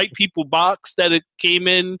nice white people box that it came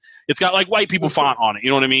in. It's got like white people font on it. You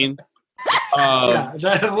know what I mean?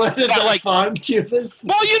 What is that like font, Cubis?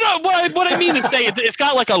 Well, you know what I mean to say. It's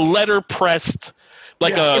got like a letter pressed.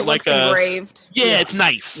 Engraved. Yeah, it's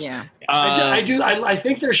nice. Yeah. I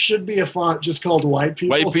think there should be a font just called White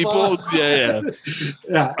People. White People, font. yeah.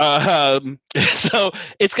 So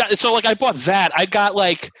it's got. So like, I bought that. I got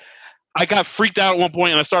freaked out at one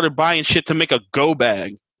point, and I started buying shit to make a go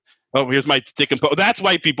bag. Oh, here's my stick and poke. That's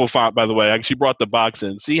White People font, by the way. I actually brought the box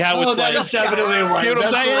in. See how it's like? That's definitely a white. You know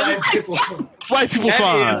what I'm saying? White People font. White People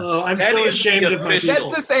font. I'm so ashamed of my.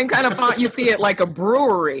 That's the same kind of font you see at like a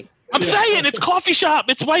brewery. I'm saying it's coffee shop.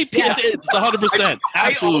 It's White People. Yes. It's 100%.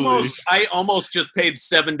 Absolutely. I almost just paid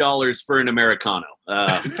 $7 for an Americano.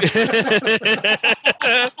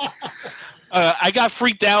 I got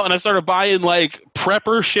freaked out and I started buying like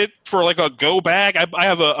prepper shit for like a go bag.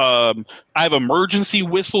 I have emergency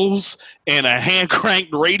whistles and a hand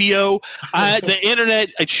cranked radio. The internet,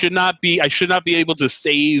 I should not be able to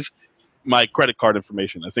save my credit card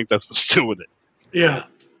information. I think that's what's doing it. Yeah.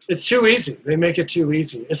 It's too easy. They make it too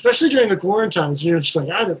easy, especially during the quarantines. You're just like,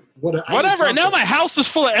 whatever. And now my house is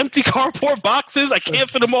full of empty cardboard boxes. I can't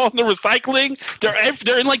fit them all in the recycling.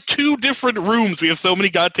 They're in like 2 different rooms. We have so many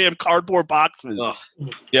goddamn cardboard boxes. Ugh.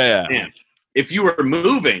 Yeah. Man, if you were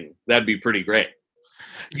moving, that'd be pretty great.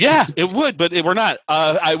 Yeah, it would, but we're not.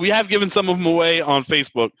 We have given some of them away on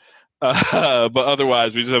Facebook. But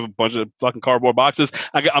otherwise, we just have a bunch of fucking cardboard boxes.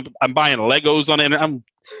 I'm buying Legos on it.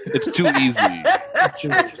 It's too easy. It's too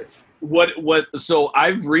easy. What? So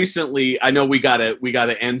I've recently. I know we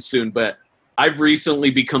gotta end soon, but I've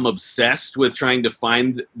recently become obsessed with trying to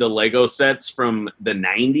find the Lego sets from the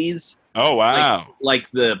 90s. Oh wow! Like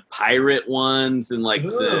the pirate ones and like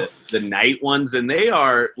the knight ones, and they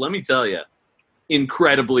are. Let me tell you.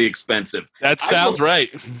 Incredibly expensive. That sounds right.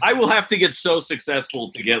 I will have to get so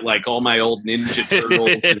successful to get like all my old Ninja Turtles.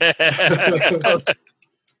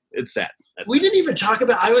 It's sad. We didn't even talk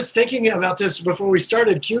about. I was thinking about this before we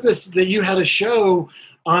started. Cubis, that you had a show.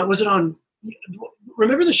 Was it on?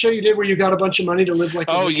 Remember the show you did where you got a bunch of money to live like?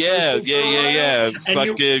 Oh yeah. And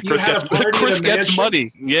Chris gets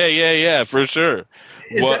money. Yeah, for sure.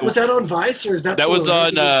 Was that on Vice or is that? That was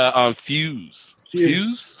on Fuse.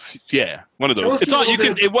 Fuse. Yeah, one of those. It's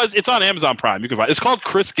on Amazon Prime. You can find. It's called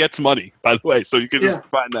Chris Gets Money, by the way. So you can just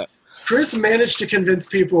find that. Chris managed to convince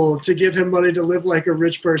people to give him money to live like a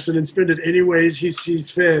rich person and spend it any ways he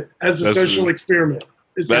sees fit as a social experiment.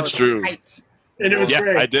 That's true. Right. And it was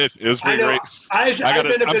great. I did. It was great. I'm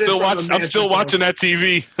still watching that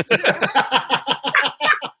TV.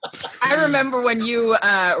 I remember when you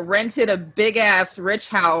rented a big ass rich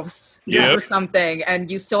house or something,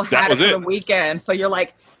 and you still had it for the weekend. So you're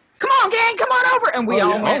like, "Come on, gang, come on over," and we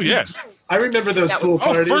all went. Oh yeah, I remember those pool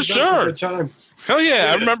parties. For sure. That was a good time. Hell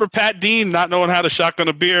yeah. I remember Pat Dean not knowing how to shotgun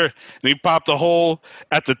a beer, and he popped a hole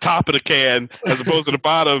at the top of the can as opposed to the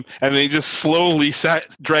bottom, and then he just slowly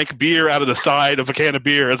drank beer out of the side of a can of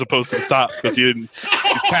beer as opposed to the top because he's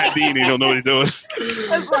Pat Dean, he don't know what he's doing.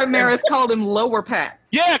 That's why Maris called him Lower Pat.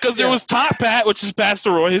 Yeah, because there was Top Pat, which is Pastor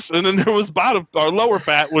Royce, and then there was Lower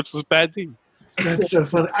Pat, which is Pat Dean. That's so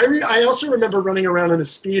funny. I also remember running around in a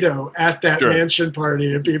Speedo at that mansion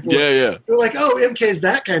party, and people were like, "Oh, MK's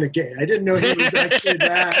that kind of gay." I didn't know he was actually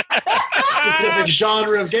that specific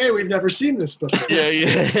genre of gay. We've never seen this before.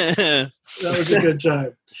 Yeah. That was a good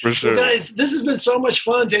time. For sure. Well, guys, this has been so much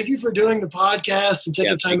fun. Thank you for doing the podcast and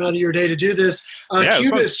taking time out of your day to do this.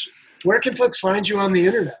 Cubis, where can folks find you on the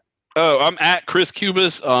internet? Oh, I'm at Chris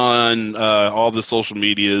Cubis on all the social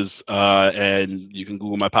medias, and you can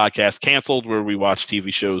Google my podcast, Canceled, where we watch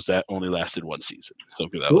TV shows that only lasted one season. So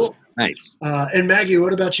that was nice. And Maggie,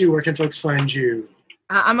 what about you? Where can folks find you?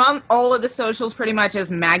 I'm on all of the socials pretty much as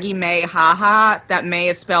Maggie May Haha. That May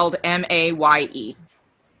is spelled Maye.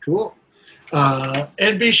 Cool.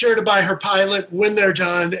 And be sure to buy her pilot when they're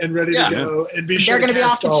done and ready to go. And be sure they're going to be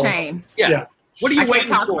off the chain. Yeah. What are you waiting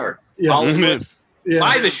for?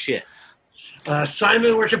 Buy the shit.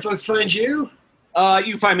 Simon, where can folks find you? You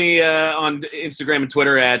can find me on Instagram and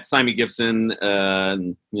Twitter at Simon Gibson.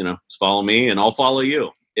 Just follow me, and I'll follow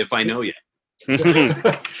you if I know you.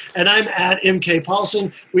 And I'm at MK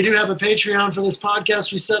Paulson. We do have a Patreon for this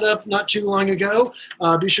podcast we set up not too long ago.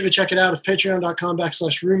 Be sure to check it out. It's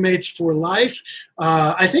patreon.com/roommatesforlife.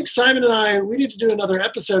 I think Simon and we need to do another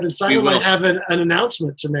episode, and Simon might have an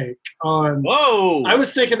announcement to make on. Whoa! I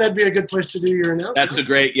was thinking that'd be a good place to do your announcement. That's a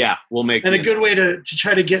great, we'll make and a good way to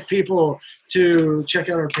try to get people to check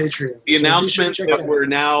out our Patreon. The announcement that we're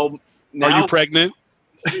now. Are you pregnant?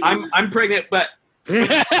 I'm pregnant, but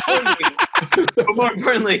more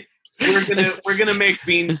importantly, we're gonna make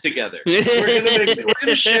beans together. We're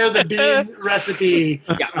gonna share the bean recipe,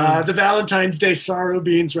 the Valentine's Day sorrow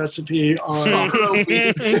beans recipe. Sorrow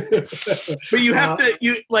beans. But you have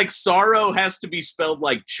sorrow has to be spelled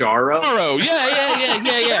like charo. Sorrow,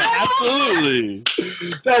 yeah, absolutely.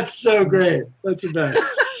 That's so great. That's the best.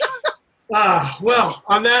 Well,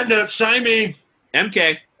 on that note, Simon,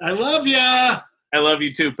 MK, I love ya. I love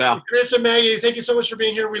you too, pal. Chris and Maggie, thank you so much for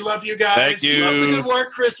being here. We love you guys. Thank you. Keep up the good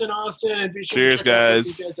work, Chris and Austin. And be sure cheers,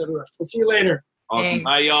 guys. You guys everywhere. We'll see you later. Awesome.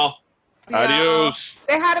 Bye, y'all. Adios.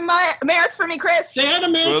 Say hi to Maris for me, Chris. Say hi to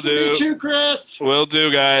Maris for me too, Chris. Will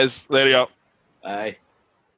do, guys. Later, y'all. Bye.